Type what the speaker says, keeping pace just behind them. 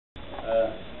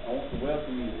I want to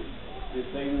welcome you this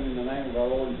evening in the name of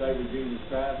our Lord and Savior Jesus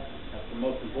Christ. That's the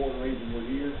most important reason we're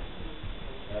here.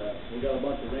 We got a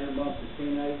bunch of rambunctious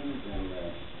teenagers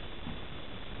and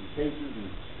teachers, and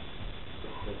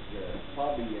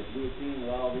probably as we attend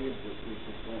with all this, it's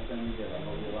just going to come together. I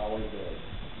hope it always does.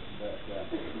 But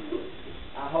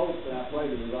I hope and I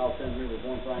pray that we've all come here with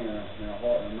one thing in our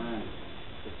heart and our mind,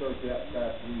 to search out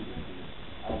Christ Jesus and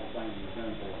all the things He's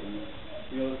done for us. And,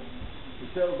 you know, to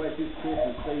celebrate this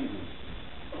Christmas season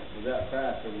without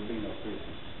Christ, there would be no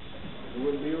Christmas. There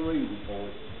wouldn't be a reason for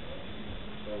it.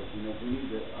 So, you know, we need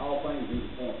to, all things need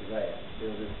to point to that.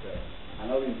 Because I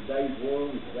know in today's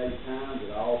world, in today's times,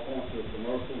 it all points to a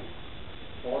commercial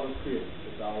part of Christmas.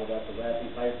 It's all about the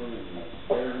wrapping paper and the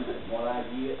presents and what I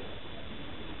get.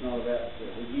 It's not about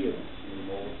the giving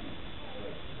anymore.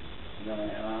 But, you know,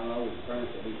 and I know as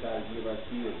parents that we try to give our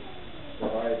kids the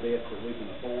very best that we can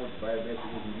afford, the very best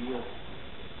that we can give.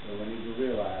 So we need to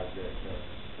realize that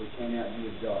we can't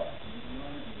outgive God.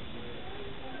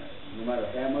 No matter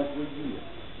how much we give,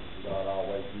 God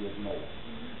always gives more.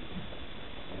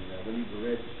 And we need to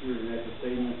rest assured in that this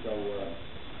evening. So,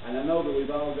 and I know that we've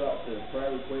all got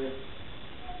prayer requests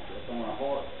that's on our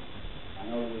heart. I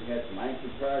know that we've had some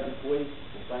answered prayers this week.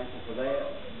 We're thankful for that.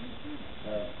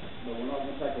 But we're not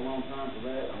going to take a long time for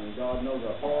that. I mean, God knows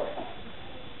our heart.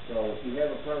 So if you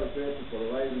have a prayer request for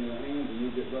the raising of your hands, and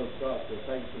you'll get Brother Scott to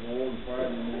take it to the Lord in prayer,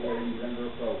 and then we'll leave you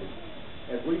under a program.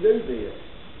 As we do this,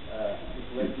 just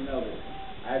to let you know that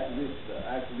after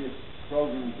this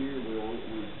program here, we'll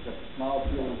got the small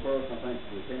children first. I think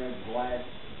the teenagers last.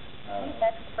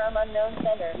 Text from unknown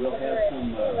sender. We'll have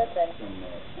some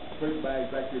fruit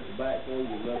bags back here at the back for you.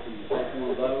 We'd love for you to take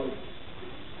one of those.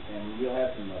 And we'll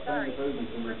have some finger food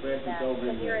and some refreshments over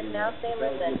in the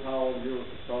fellowship hall here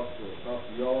across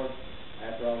the yard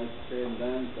after all this is said and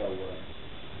done. So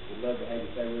we'd love to have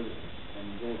you stay with us and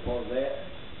enjoy part of that.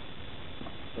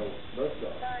 So, let's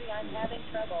go. Sorry, I'm having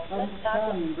trouble. Kind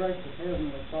and gracious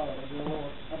Heavenly Father, dear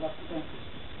Lord, I'd like to thank you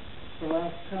for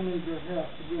allowing us to come into your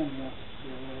house again,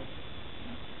 dear Lord.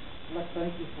 I'd like to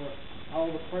thank you for all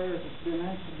the prayers that's been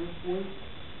answered this week.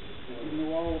 You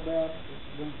know all about it.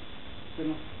 It's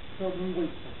been a troubling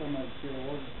week for some of us, dear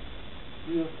Lord.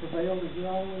 You have prevailed as you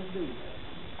always do.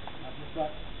 I'd just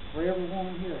like for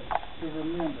everyone here to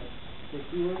remember that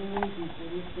you are the reason for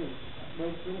this week. Like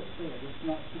Brother Philip said, it's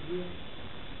not to give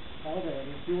all that,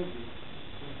 it's your gift.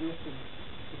 It's a gift of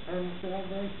eternal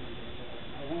salvation, dear Lord.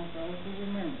 I want us all to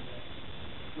remember that.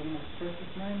 In the most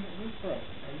precious name that we pray.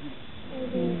 Amen.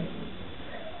 Amen.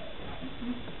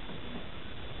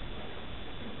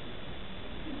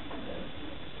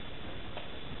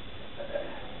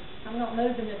 I'm not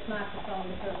moving this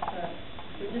microphone because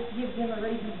it just gives them a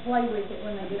reason to play with it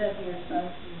when they get up here, so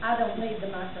I don't need the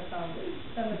microphone.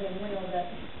 Some of them will, but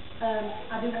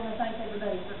I do want to thank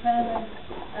everybody for coming.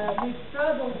 We've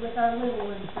struggled with our little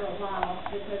ones for a while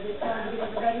because it's hard to get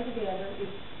everybody together.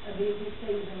 It's a busy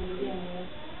season to begin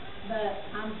with, but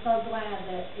I'm so glad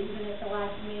that even at the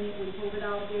last minute we pulled it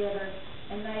all together,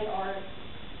 and they are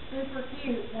super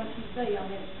cute once you see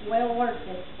them. It's well worth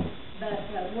it. But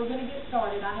we're going to get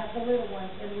started. I have the little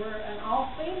ones, and we're an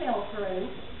all-female crew.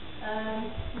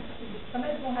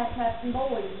 Somebody's going to have some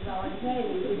boys, I already tell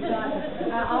you. We've got,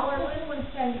 all our little ones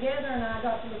came together, and I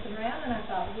got to looking around, and I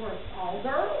thought, we're all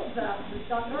girls. We've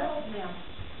got girls now.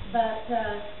 But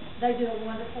they do a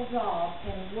wonderful job,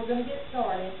 and we're going to get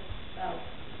started. So,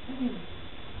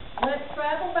 let's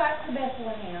travel back to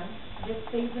Bethlehem, this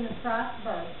season of Christ's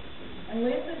birth, and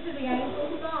listen to the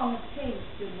angel's song of peace,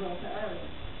 goodwill to earth.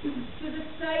 To the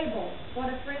stable, what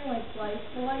a friendly place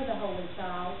to lay the holy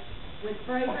child, with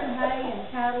fragrant hay and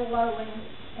cattle lowing,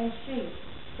 and sheep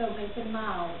so meek and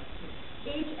mild.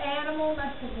 Each animal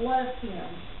must have loved him,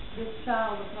 this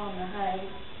child upon the hay,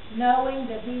 knowing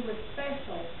that he was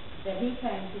special, that he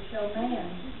came to show man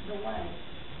the way.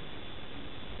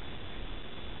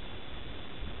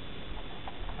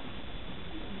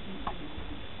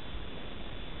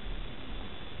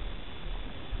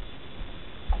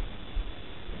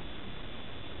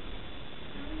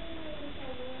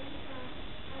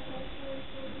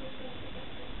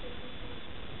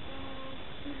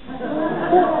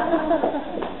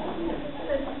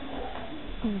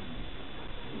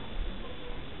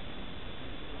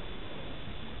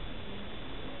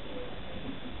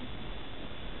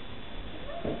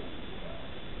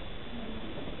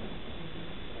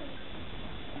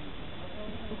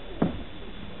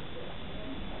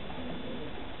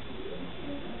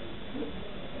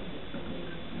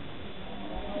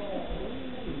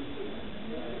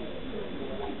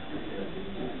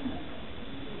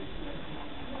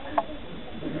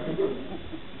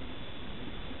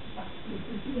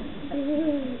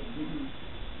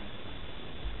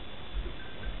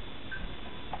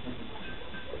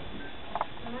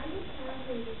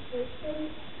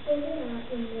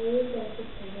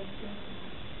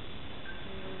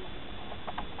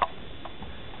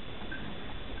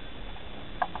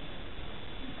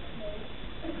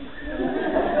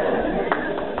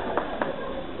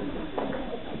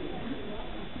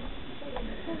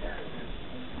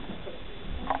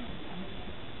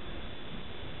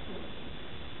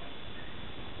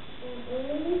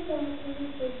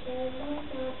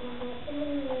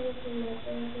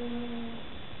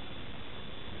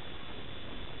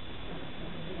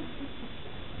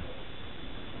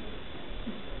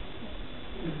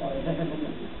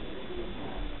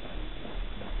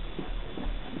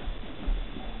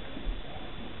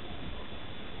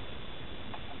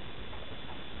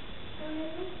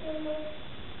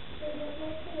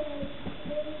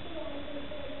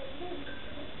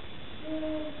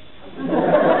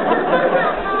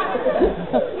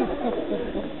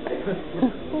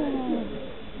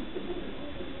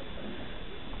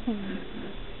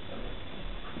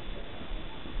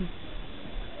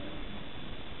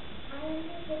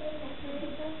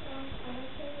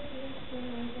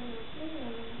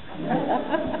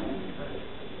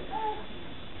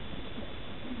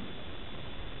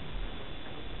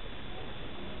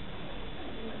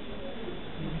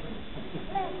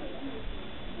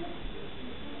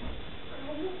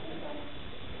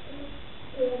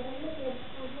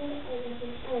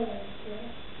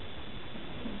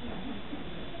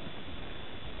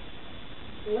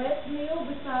 Let's kneel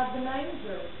beside the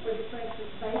manger where the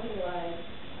precious baby lay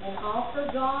and offer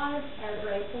God our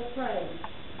grateful praise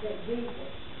that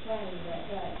Jesus came that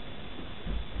day.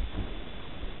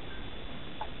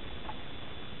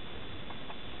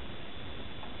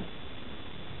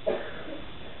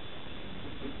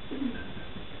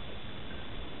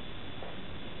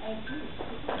 Thank you.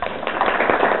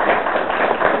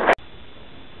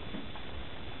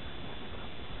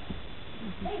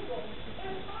 People,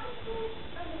 irresponsible,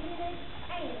 unlimited,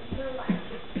 and your life.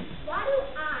 Why do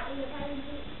I end up having to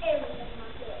do everything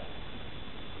myself?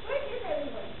 Where is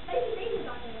everyone? Stacy Beaton's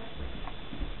not here.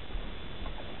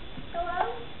 Hello?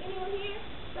 Anyone here?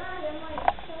 Sorry, I'm late.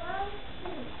 Hello?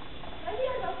 Maybe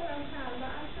I don't think I'm tired,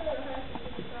 but I'm sure the rest of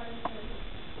you started soon.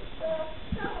 Well,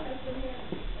 someone has been here.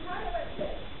 I'm hard to work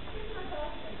sick. Here's my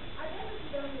costume. I guess I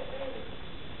should go and get ready.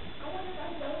 I wonder if I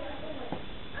can go and have someone.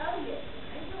 Oh, yes.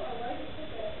 Angel allergic to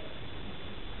berries.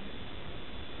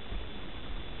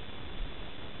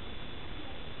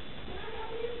 Can I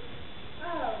help you?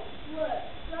 Oh, look,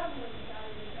 Rosamund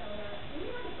decided to show up. And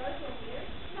you're not the first one here.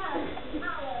 No,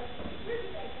 I was. Here's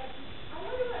the thing, I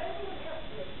wonder what everyone else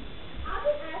did. I've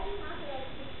been asking myself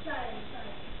the same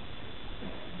thing.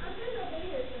 I'm sure they'll be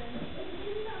here soon. If you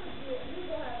didn't come to it, we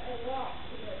will have a lot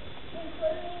to do,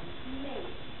 including me.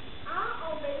 I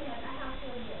already have a house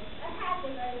full of boys, a half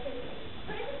of very people,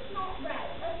 Christmas small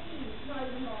rabbit, a few, not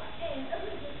even more, and a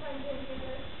Christmas playboy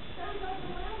together. Sounds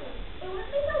overwhelming. It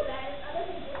wouldn't be so bad if other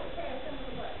people took care of some of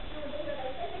the work. And the things that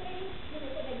they said to me, when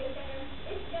they said they'd be there,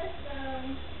 it's just,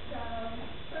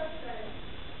 frustrating.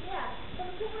 Yeah,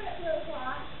 somewhere it feels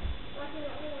like you're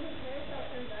the only one who cares, so it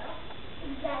turns out.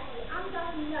 Exactly. I'm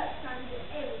just nuts trying to get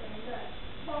everything done,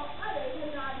 while others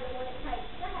have no idea what it takes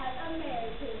to have a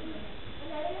married Christmas. And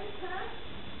that is, huh?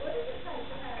 What does it take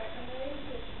to have a married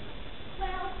Christmas?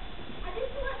 Well, I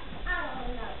just want, I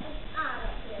don't know, and I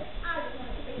don't care. I just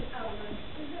want it to be over.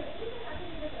 Is there anything I can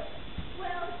do to help?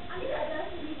 Well, I need a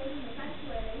dozen people in the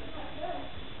sanctuary.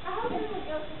 I hope everyone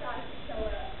else decides to show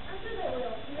up. I'm sure they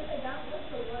will, and if they don't, what's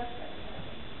the worst that can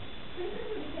happen? Christmas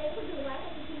will be canceled due to lack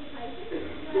of communication?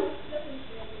 Well, nothing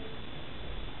scary.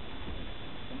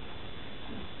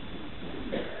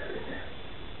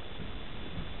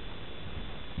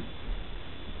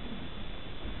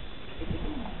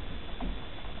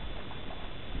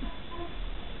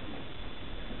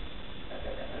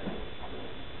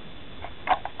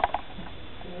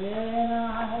 When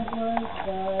I was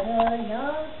but a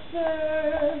youngster,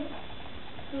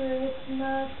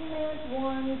 Christmas meant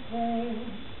one thing,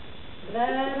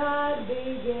 that I'd be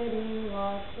getting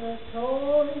lots of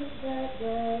toys that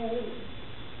day.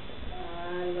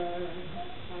 I learned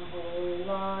a whole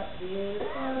lot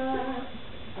different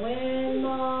when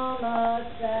Mama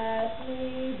sat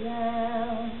me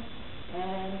down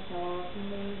and taught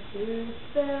me to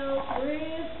spell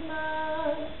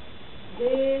Christmas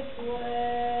this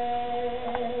way.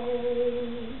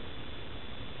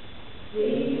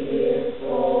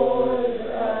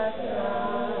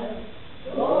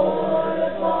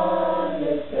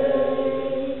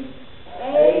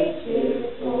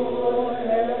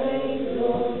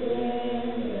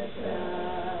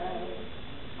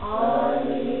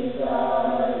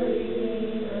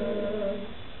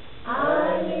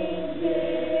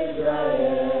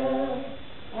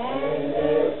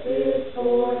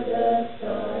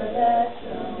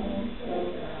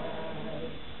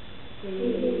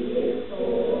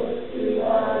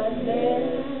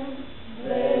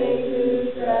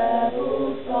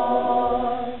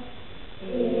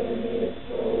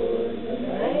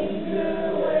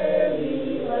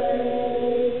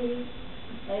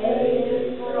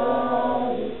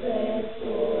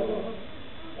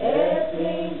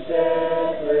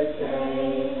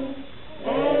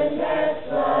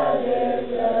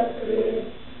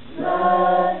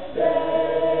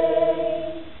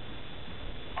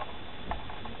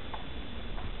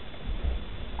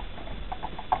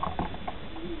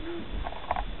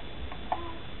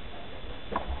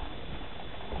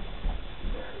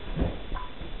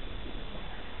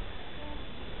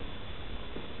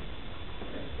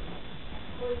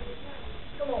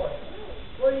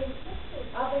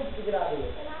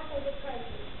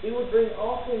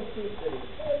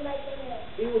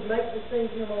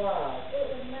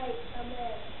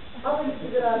 think it's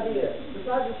a good idea.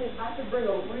 Besides, we should, I could bring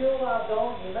a real live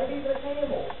donkey, and maybe even a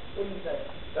camel. What do you think?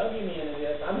 Don't get me into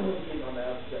this. I'm going to keep my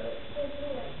mouth shut.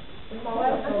 My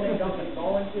last comment, don't get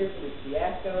volunteer for this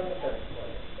fiasco in the first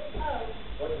place.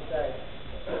 What'd you say?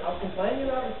 I was complaining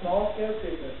about the small-scale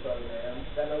Christmas program,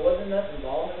 that there wasn't enough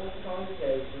involvement with the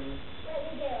congregation. Let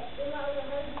me guess. Did I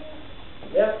overheard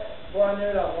you? Yep, before I knew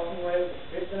it, I was walking away with a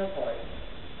script and a part.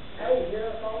 Hey, you're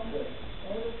a Boston.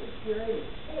 Oh, this is great.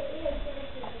 It is.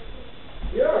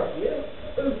 You're a gift.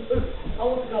 I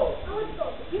want to go. I want to go.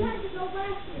 You had to go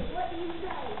last week. What do you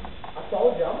say? I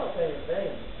told you, I'm not saying a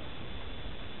thing.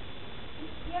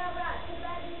 Yeah, right. Because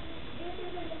this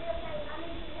isn't the real thing. I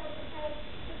need some help to pay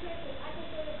for Christmas. I can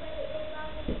send a credit as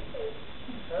long as it's free.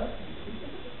 Huh?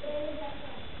 When is that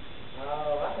from?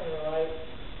 Oh, I can relate.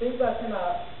 Seems by the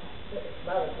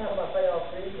time I pay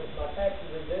off Christmas, my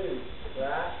taxes are due,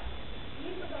 right?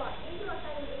 You forgot. You don't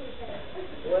say anything.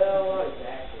 Well, not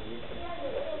exactly. Yeah,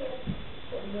 but it is.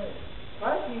 What do you mean?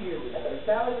 Quite a few years ago,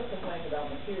 Sally was complaining about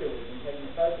materialism taking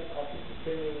the focus off the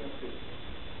security of people.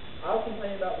 I was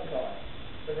complaining about the car.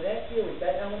 For the next year, we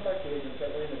sat down with our kids and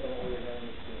set limits on what we were going to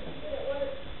spend. Did it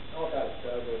work? All about a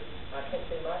struggle. I can't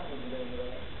see my kids doing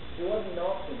that. It wasn't an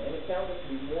option, and it challenged us to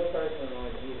be more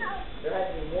personalized. There had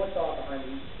to be more thought behind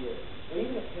each kid. We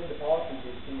even extended the policy to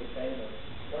extended families.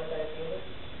 Weren't they extended?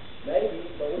 Maybe,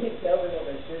 but we didn't tell them what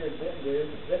they should or didn't do.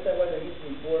 Just that way there used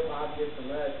to be 4 or 5 gifts from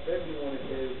us, 30 you wanted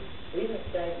to. We even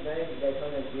exchanged names and gave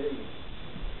home goodies.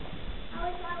 I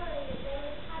wish I were in the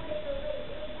family. I make a rich.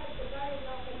 It would take the burden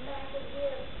off a massive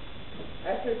gift.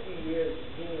 After a few years,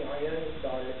 Jeannie, our youngest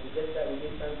daughter, suggested that we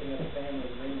do something as a family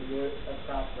to bring the joy of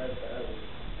Christ's love to others.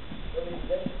 What did you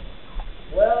think?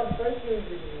 Well, the first year we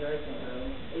did the nursing home,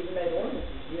 even made ornaments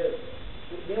as gifts.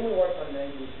 Then we worked on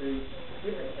neighborhood streets,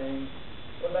 different things.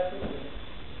 What about this year?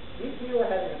 This year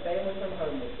we're having a family from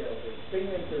homeless shelter,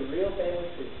 treating them to a real family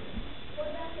Christmas.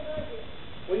 What about the budget?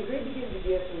 We agreed to give the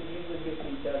gifts we usually give to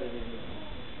each other this year.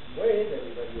 Where is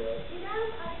everybody else? You know,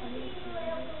 I can see you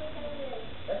else when we came in.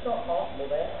 That's not possible.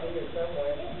 They have to be here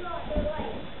somewhere. It's not. They're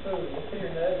late. Ooh, we'll see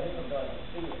your nose and everybody can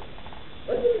see it.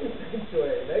 Let's look at the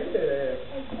sanctuary. Maybe they're there.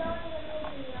 And Johnny and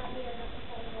Lucy right here about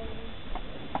the whole movie.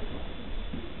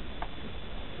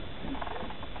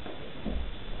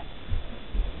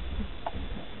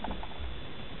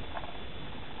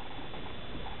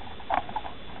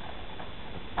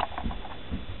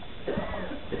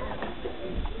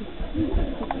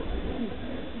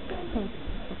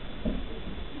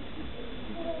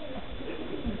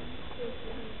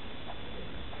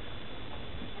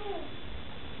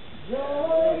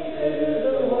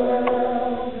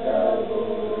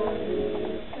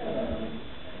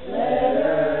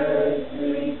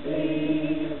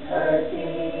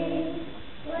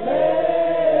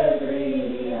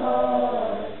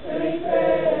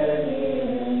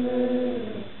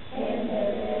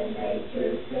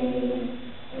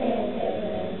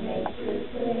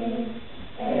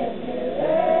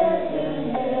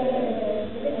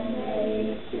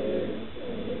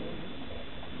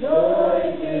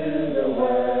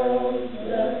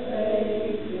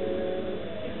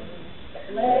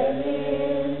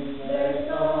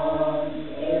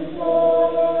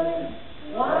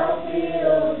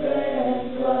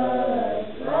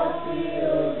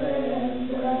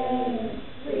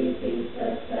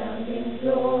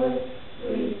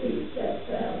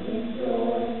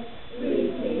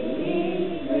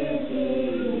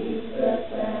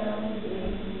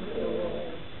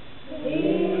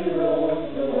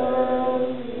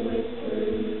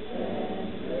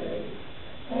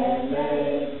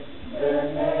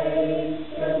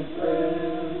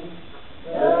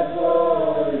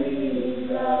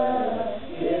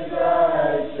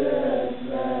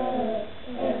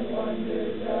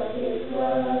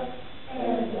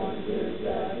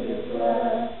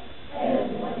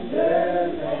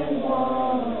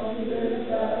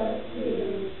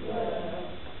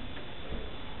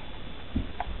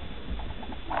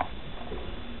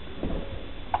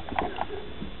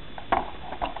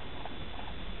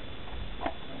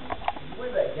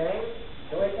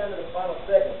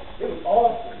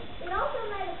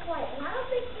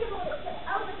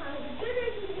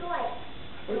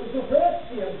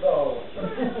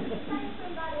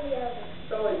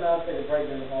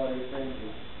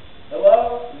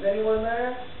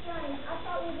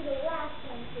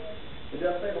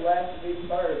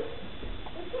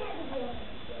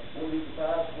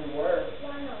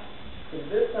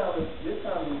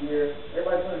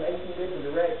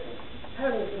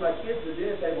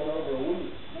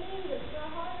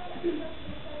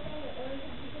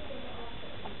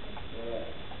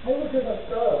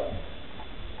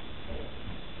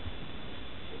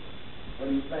 What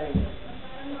are you saying?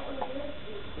 I'm not really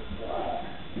listening. Why?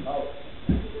 Oh,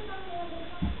 Because I'm the only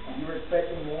one. you were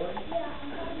expecting more? Yeah,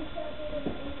 I'm trying to tell people in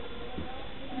the interview, and all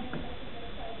the people in the interview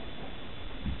are saying,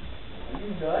 Are you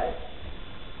nuts?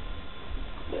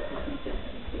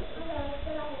 I know,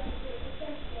 but I want to do it. It's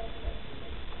just the other.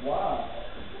 Why?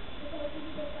 Because this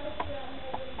is the first year I've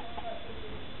never really been hurt for you.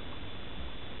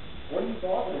 What are you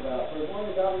talking about? For as long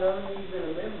as I've known you, you've been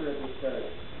a member of this church.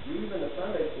 You even a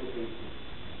Sunday school teacher.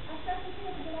 I started to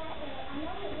get out there. I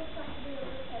know it looks like to be a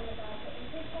routine about it, and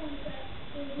this one's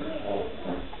is weird.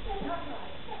 It's not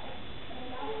right.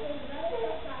 And I was very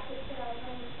excited that I was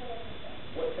on the phone.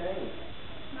 What changed?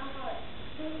 My heart.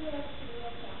 Really loves to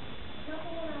look out.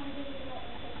 Nothing when I was doing that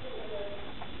was such a good.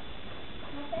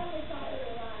 My family thought we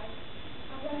were alive.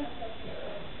 I ran up such a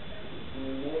good.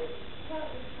 Nick?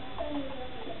 Partly, my family knows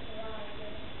that it's alive.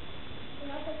 And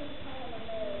I think it's part of my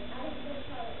marriage. I didn't think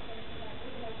part of it was about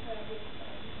even after I did so.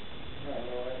 I have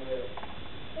no idea.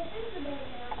 Well, things are better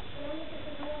now, but I used to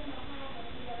go with my heart and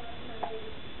be down to my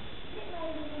knees. Get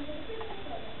ready and do the Christmas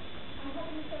service. I'm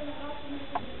hoping to send the gospel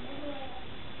message in every way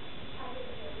I get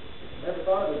to do. Never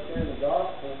thought of sharing the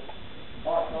gospel.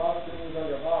 Hot costumes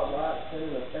under hot lights,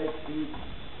 sending a fake speech.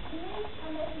 To me, a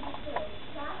message is good.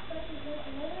 God blesses us,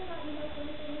 and whether or not you know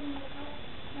anything in your heart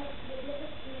makes the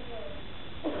difference in the world.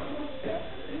 And as a Christian,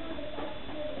 you are the first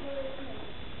to hear the word of me.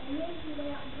 And then you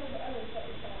went out and told the others what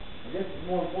we saw. I guess it's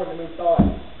more important than we thought.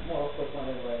 Come on, let's go find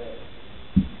everybody else.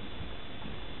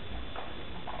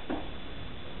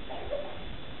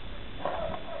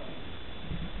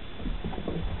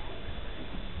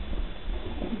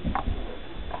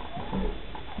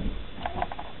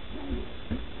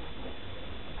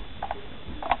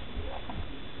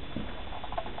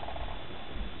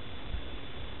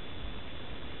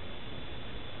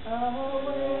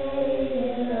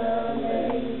 Away in a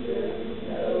manger,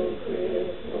 no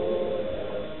crystal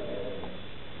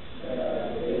the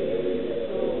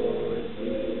little Lord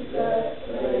Jesus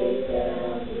laid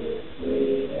down his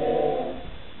sweet head.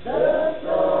 The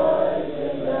stars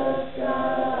in the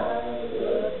sky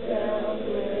looked down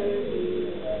where he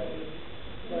lay.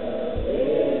 The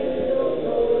little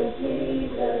Lord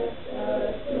Jesus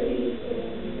asleep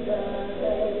in the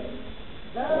hay.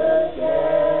 The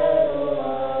cattle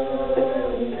are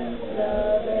lowing, the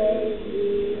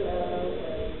baby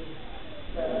away.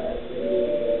 But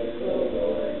little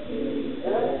Lord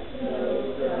Jesus, no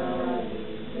crying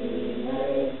he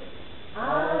made.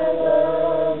 I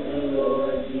love you,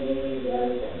 Lord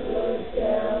Jesus, look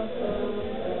down from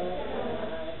the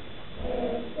sky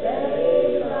and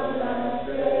stay by my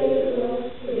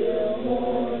cradle till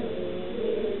morning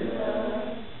is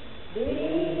nigh. Be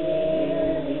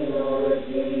near me, Lord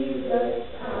Jesus,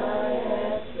 I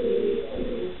ask thee to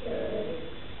stay.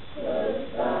 Close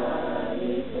by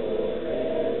me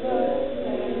forever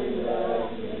and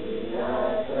love me,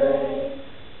 I pray.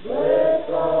 Bless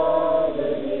all the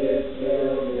dear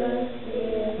children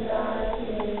in thy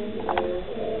tender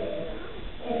care,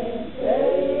 and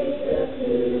take us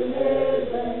to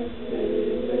heaven to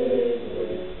live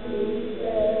with thee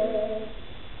there.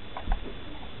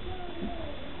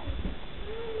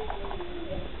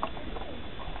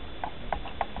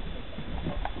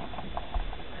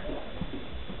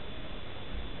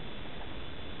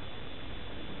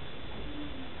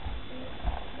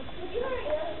 Would you hurry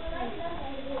up? We're not enough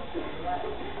to do it.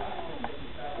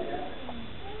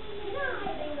 You know I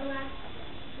hate being the last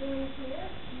one here.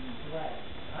 Right.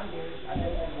 I'm here. I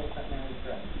just want to get something out of the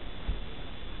truck.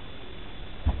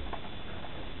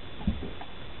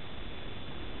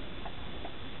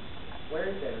 Where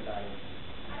is everybody?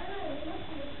 I don't know, it must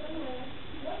be somewhere.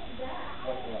 What's that?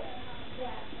 What's what?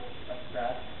 That. A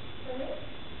scratch? For me?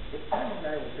 It's kind of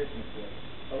familiar with Christmas gifts,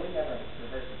 but we never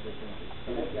rehearsed this one, so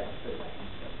maybe I can put it back in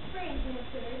the truck. Freeze,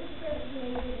 Mr. This is good for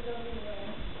me to go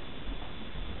anywhere.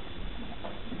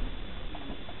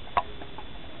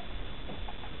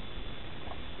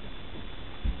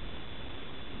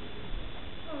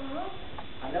 Aw,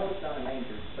 I know it's not a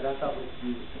manger, but I thought we could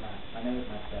use it tonight. I know it's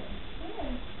my second.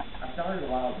 yeah. I started a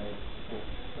while ago.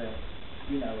 Well,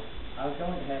 you know, I was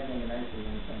going to have it in the nursery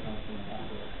when we came home from the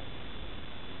hospital.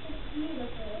 It's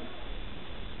beautiful.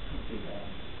 Don't do that.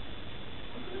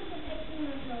 She was just 18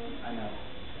 months old. I know.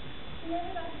 She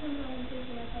never got to come home and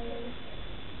see my baby.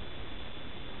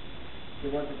 It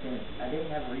wasn't finished. I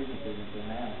didn't have a reason to until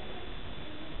now.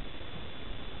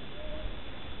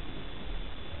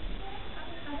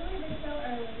 I believe it's so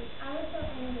early. I was so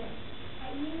angry.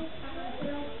 At you, at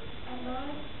myself, at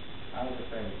God. I was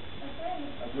afraid. Afraid.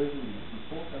 I was losing you. You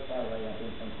pulled so far away I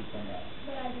didn't think you'd come back.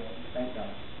 But I did. Thank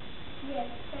God. Yes,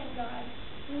 thank God.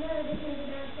 You know, this is a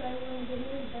bad for everyone good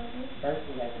news, don't we? First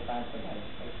we have to find somebody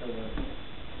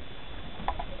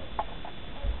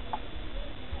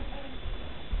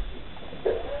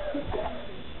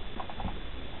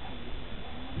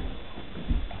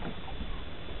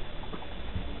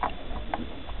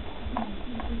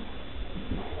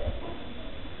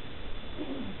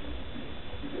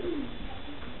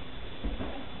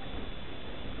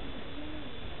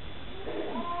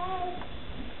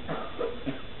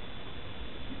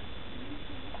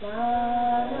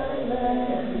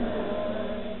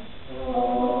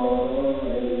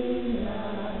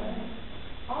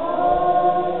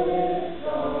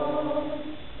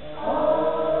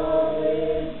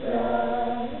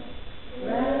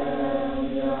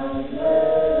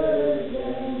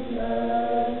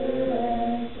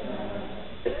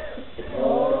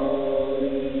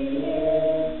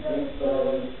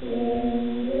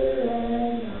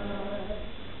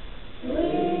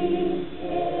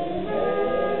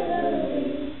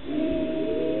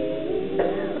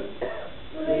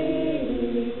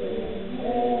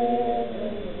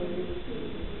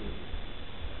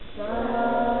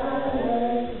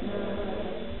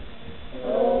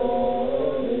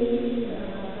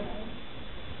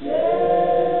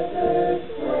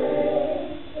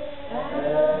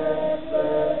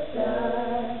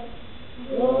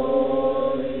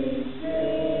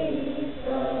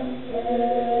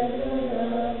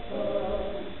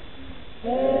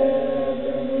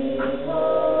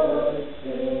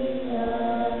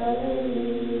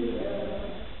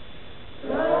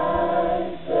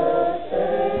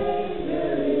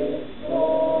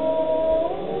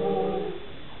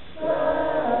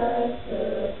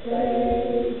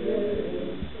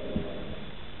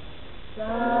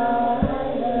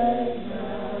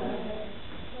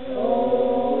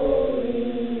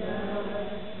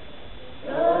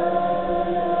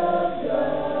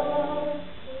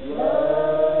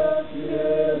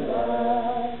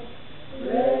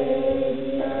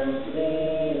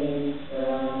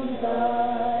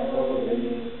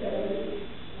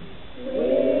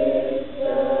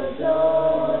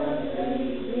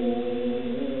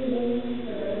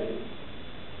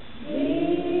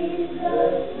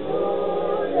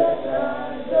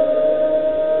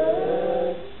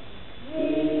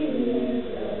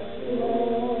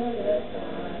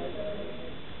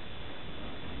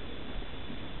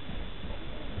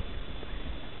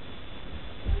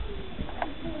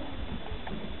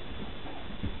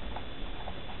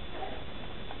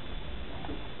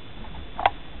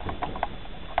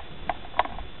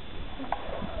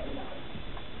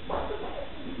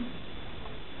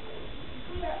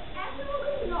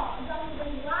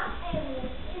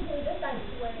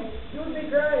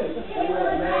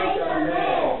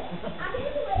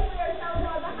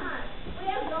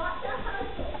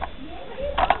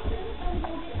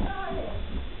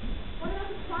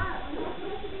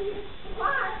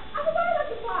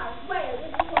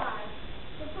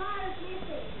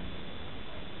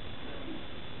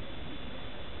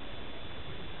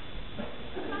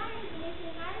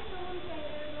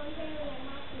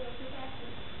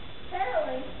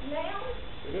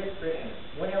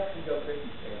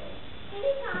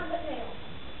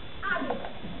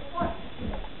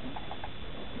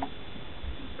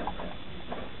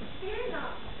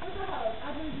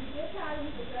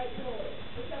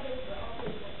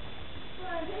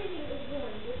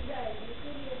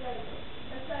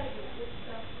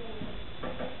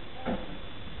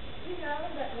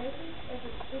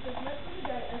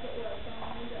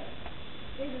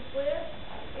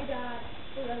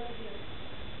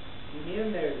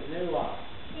his new life.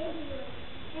 and healing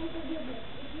and forgiveness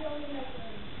if you only make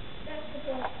room. That's the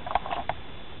point.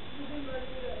 You be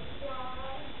ready to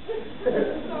fly.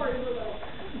 Sorry, Willow.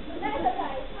 That's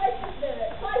okay. Let's just do it.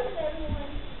 Places,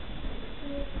 everyone.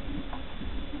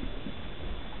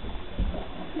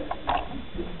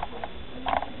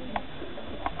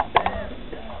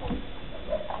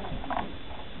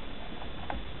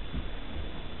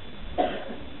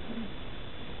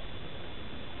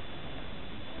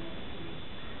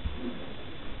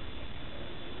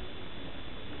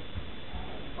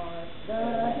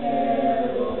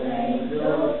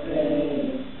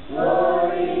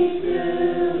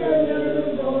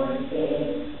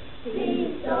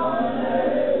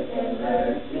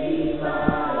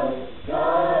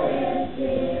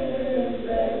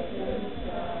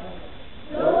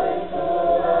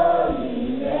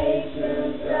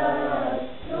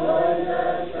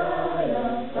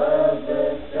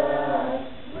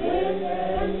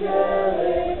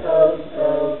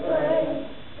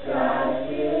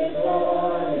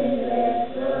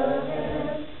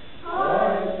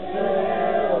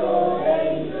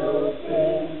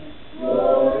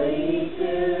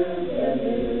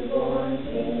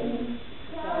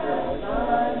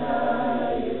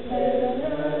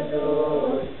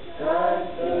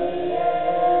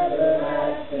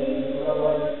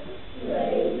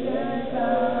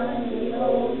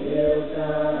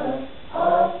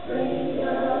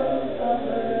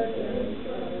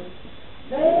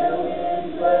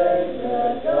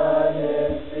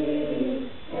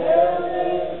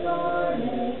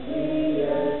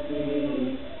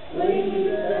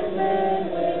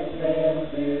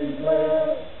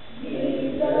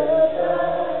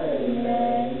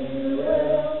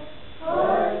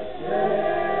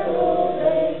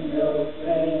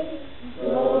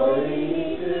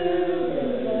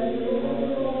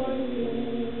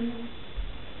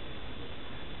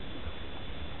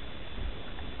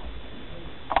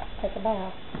 Take a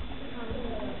bow.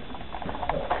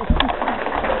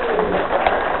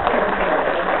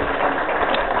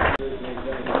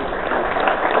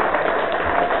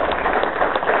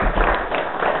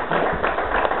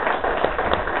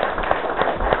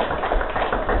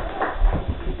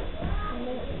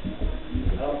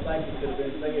 I don't think it could have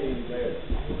been said any better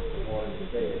than what it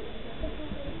said.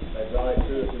 They brought it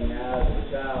to us in the eyes of a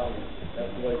child.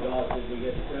 That's the way God said we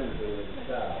get to come to it as a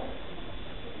child.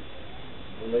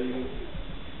 Believe it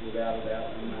without a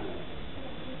doubt in my mind.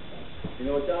 You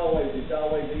know, it's always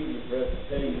easy for us to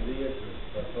tell you this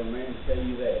or for a man to tell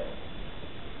you that.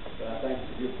 But I think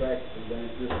it's a good practice. We've done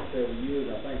it just for several years.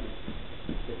 I think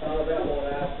it's not about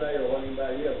what I say or what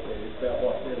anybody else says. It's about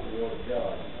what says the Word of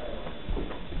God.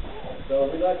 So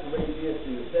we'd like to read this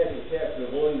in the second chapter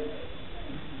of Luke.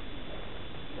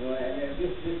 You know, and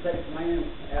this takes man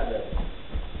out of it.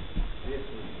 This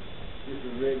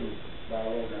was written by our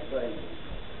Lord and Savior.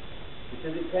 It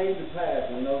says, it came to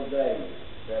pass in those days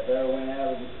that there went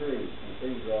out of the tree from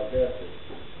Caesar Augustus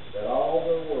that all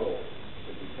the world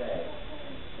should be taxed.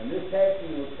 And this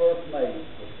taxing was first made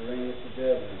for Cyrenius the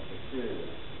governor of Syria.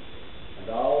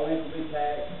 And all went to be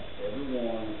taxed, every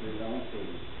one to his own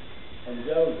city. And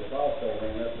Joseph also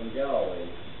went up from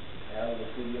Galilee, out of the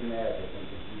city of Nazareth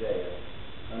into Judea,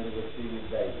 under the city of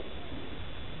David,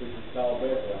 which is called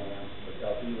Bethlehem,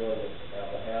 because he was of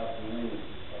the house and lineage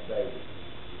of David.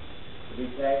 To be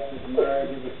taxed with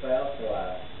marriage of his spouse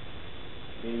wife,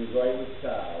 being great with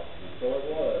child. And so it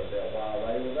was that while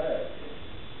they were there,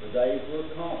 the days were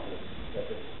accomplished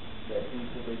that he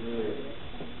should be delivered.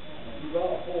 And she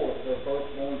brought forth her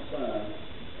firstborn son,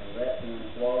 and wrapped him in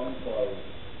swaddling clothes,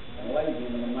 and laid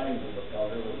him in a manger,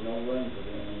 because there was no room for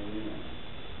them in the inn.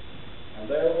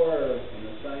 And there were in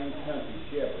the same country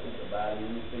shepherds abiding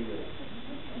in the field,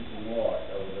 keeping watch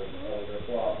over their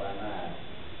flock by night.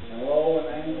 And lo, an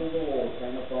angel of the Lord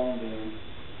came upon them,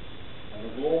 and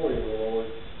the glory of the Lord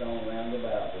shone round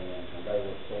about them, and they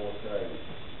were sore afraid.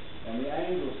 And the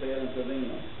angel said unto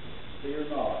them, Fear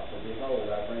not, for behold,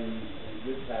 I bring you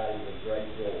good tidings of great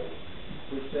joy,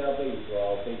 which shall be to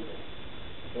all people.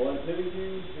 For unto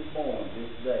you is born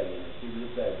this day in the city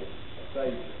of David a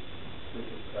Savior, which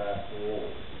is Christ the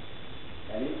Lord.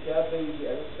 And it shall be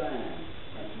as a sign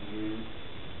unto you,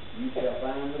 you shall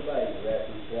find the baby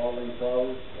wrapped in swaddling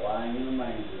clothes, lying in a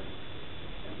manger.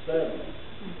 And suddenly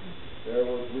there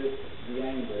was with the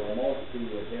angel a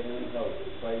multitude of heavenly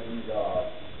hosts, praising God,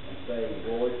 and saying,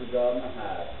 Glory to God in the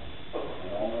highest,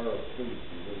 and on earth peace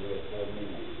and goodwill toward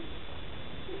men.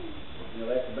 You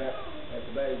know, that's about as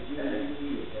good as it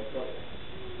is.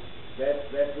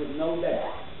 That's with no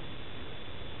doubt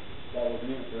what was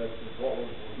meant for us to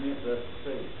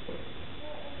see.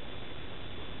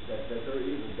 That there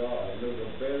is a God, and there's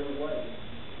a better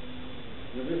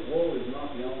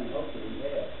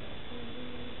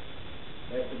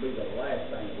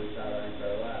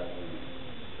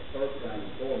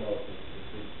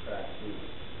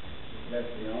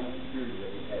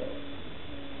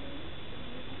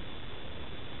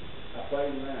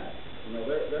Friday night. You know,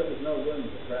 there was no room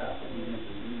for Christ when he went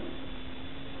to the union.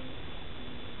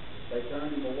 They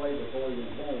turned him away before he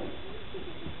was born.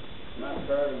 Not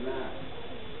Saturday night.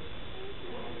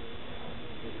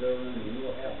 Is there room in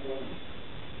your house for him?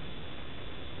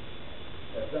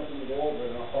 That's something to go over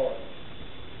in our heart.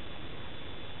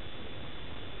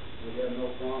 We have no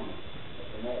promise of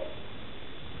tomorrow.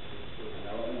 And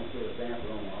I don't want to put a damper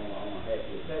on a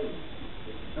happy occasion.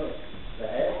 The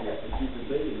happiest that you can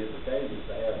be in this occasion is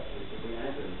to be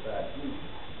anchored inside Jesus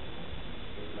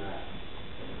this night.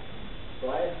 So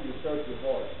I ask you to search your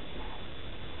heart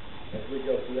as we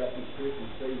go throughout this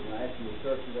Christmas season. I ask you to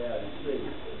search it out and see.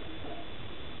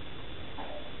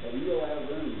 Have you allowed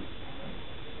room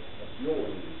of joy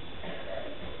in you?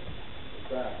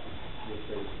 Christ this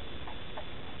season.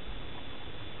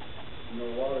 You know,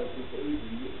 a lot of it's just easy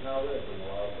to get caught up in a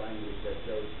lot of things that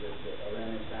goes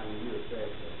around this time of year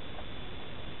especially.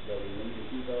 But we need to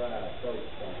keep our eyes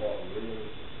focused on what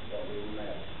really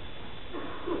matters.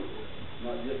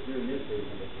 Not just during this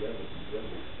season, but the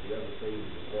other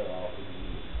seasons as well, all through the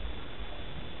year.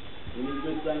 Any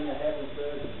good thing that happens to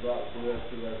us is brought to us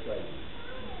through our Savior.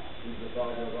 He's the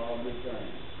Father of all good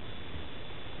things.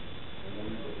 And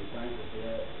we need to be thankful for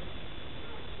that.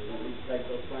 We don't need to take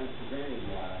those things for granted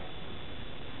in life.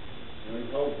 You know,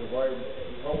 he holds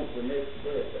the next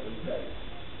breath that we take.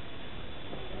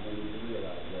 And we need to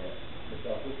realize that.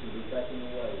 Because this will be taken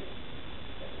away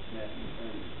at the snap of your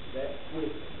fingers. That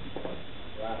quick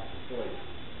life to sleep.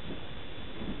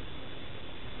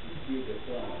 You give the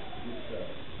son.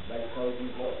 They told you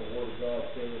what the Word of God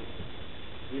said.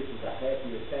 This is a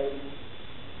happy occasion.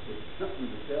 It's something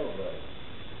to celebrate.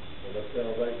 So let's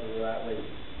celebrate for the right reason.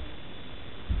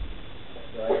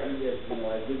 So as we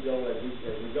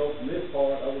go from this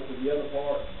part over to the other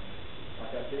part,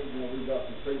 like I said, we've got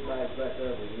some treat bags back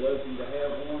there. We'd love for you to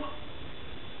have one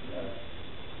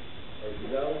as you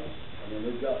go. And then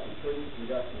we've got some treats. We've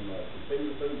got some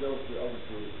finger foods over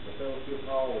to the fellowship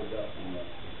hall. We've got some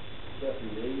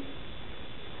something to eat.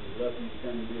 We'd love for you to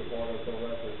come and be a part of us over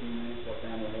there for a few minutes, what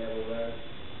time we have over there.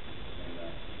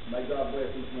 And may God bless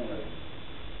each one of you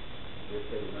this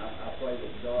season. I pray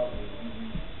that God will give you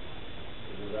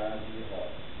the desires of your heart.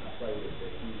 I pray that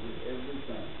you get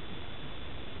everything.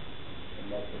 And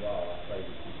most of all, I pray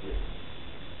that you get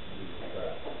Jesus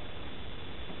Christ.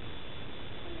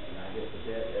 And I guess with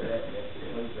that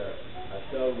concludes our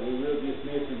show. We will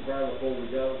dismiss in prayer before we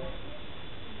go.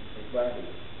 Let's bow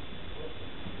here.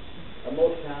 Our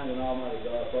most kind and almighty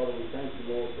God, Father, we thank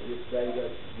you, Lord, for this day that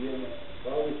you've given us.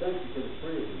 Father, we thank you for the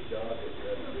privilege, God,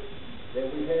 that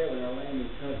we have in our land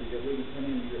and country, that we can come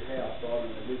into your house, Father,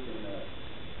 and that we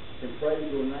can praise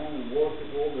your name and worship,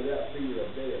 Lord, without fear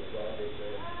of death, God, that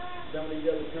some of these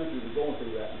other countries are going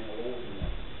through right now, Lord. And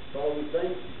Father, we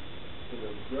thank you for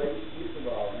the greatest gift of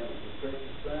all, and that was your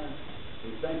precious Son.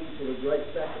 We thank you for the great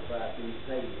sacrifice that he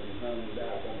paid when he hung and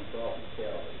died upon the cross of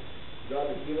Calvary. God,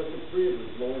 to give us the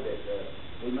privilege, Lord, that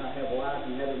we might have life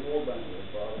and have it more abundantly,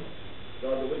 Father.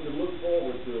 God, that we can look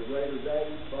forward to a greater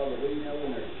day. Father, we know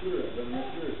in our assurance that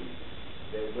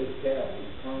we have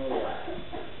eternal life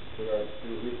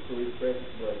through his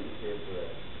precious blood that he shed for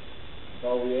us.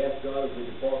 Father, we ask, God, as we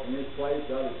depart from this place,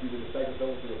 God, that you would take us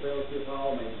over to the fellowship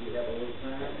hall. Maybe we have a little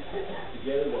time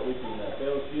together that we can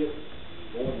fellowship,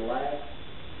 Lord, and laugh.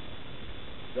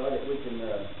 God, that we can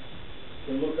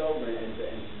look over and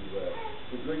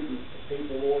to greet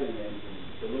people, Lord, and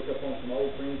to look up on some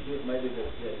old friendships, maybe that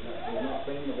we've not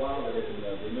seen in a while, that we can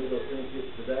renew those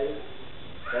friendships today.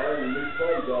 Father, in this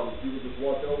place, God, that you would just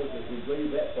watch over us as we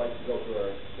leave that place to go to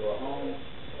our home.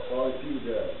 Father, that you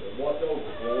would watch over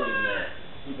us, Lord, and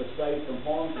keep us safe from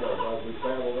harm's way, God, as we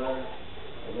travel there.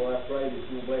 And Lord, I pray that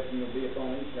your blessing will be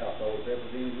upon each household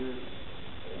represented here.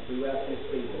 And throughout this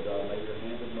season, God, may your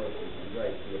hand of mercy and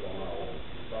grace be upon all of us.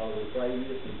 Father, we pray in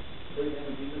this